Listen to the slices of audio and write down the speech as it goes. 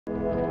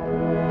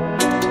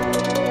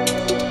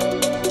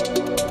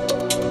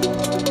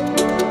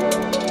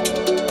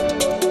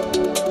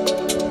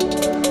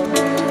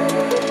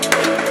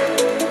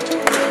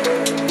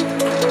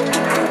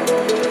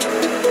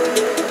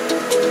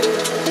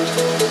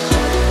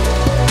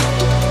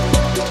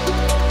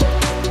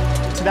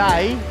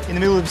Today, in the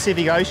middle of the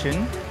Pacific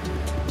Ocean,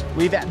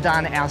 we've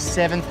done our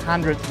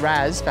 700th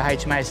RAS for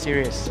HMAS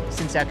Sirius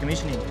since our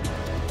commissioning.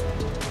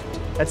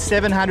 That's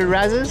 700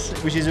 RASs,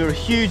 which is a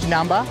huge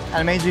number,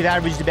 and it means we've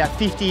averaged about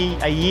 50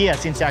 a year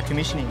since our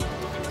commissioning.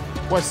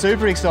 What's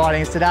super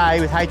exciting is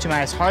today with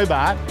HMAS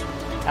Hobart,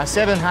 our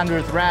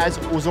 700th RAS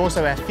was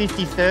also our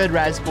 53rd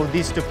RAS for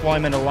this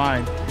deployment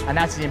alone, and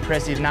that's an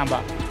impressive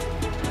number.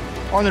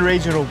 On the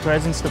regional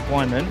presence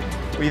deployment,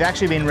 we've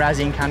actually been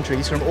RASing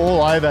countries from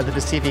all over the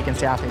Pacific and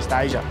Southeast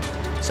Asia.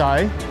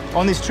 So,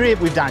 on this trip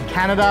we've done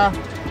Canada,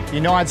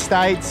 United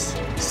States,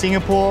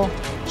 Singapore,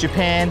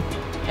 Japan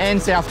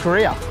and South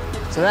Korea.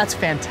 So that's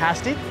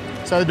fantastic.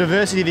 So the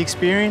diversity of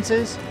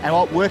experiences and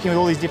working with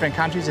all these different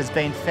countries has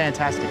been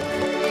fantastic.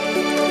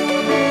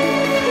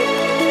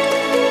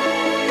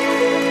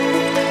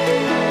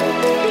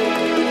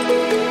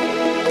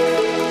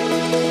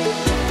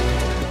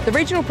 The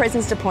regional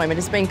presence deployment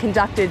has been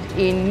conducted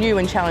in new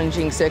and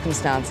challenging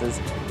circumstances.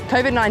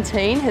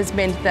 COVID-19 has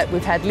meant that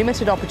we've had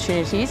limited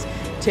opportunities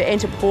to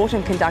enter port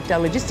and conduct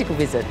our logistical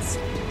visits.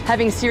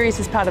 Having Sirius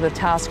as part of the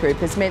task group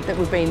has meant that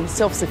we've been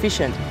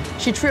self-sufficient.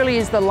 She truly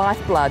is the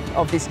lifeblood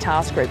of this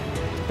task group.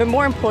 But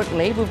more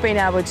importantly, we've been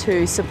able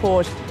to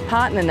support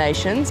partner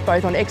nations,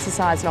 both on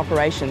exercise and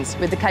operations,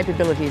 with the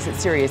capabilities that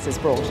Sirius has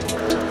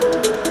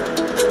brought.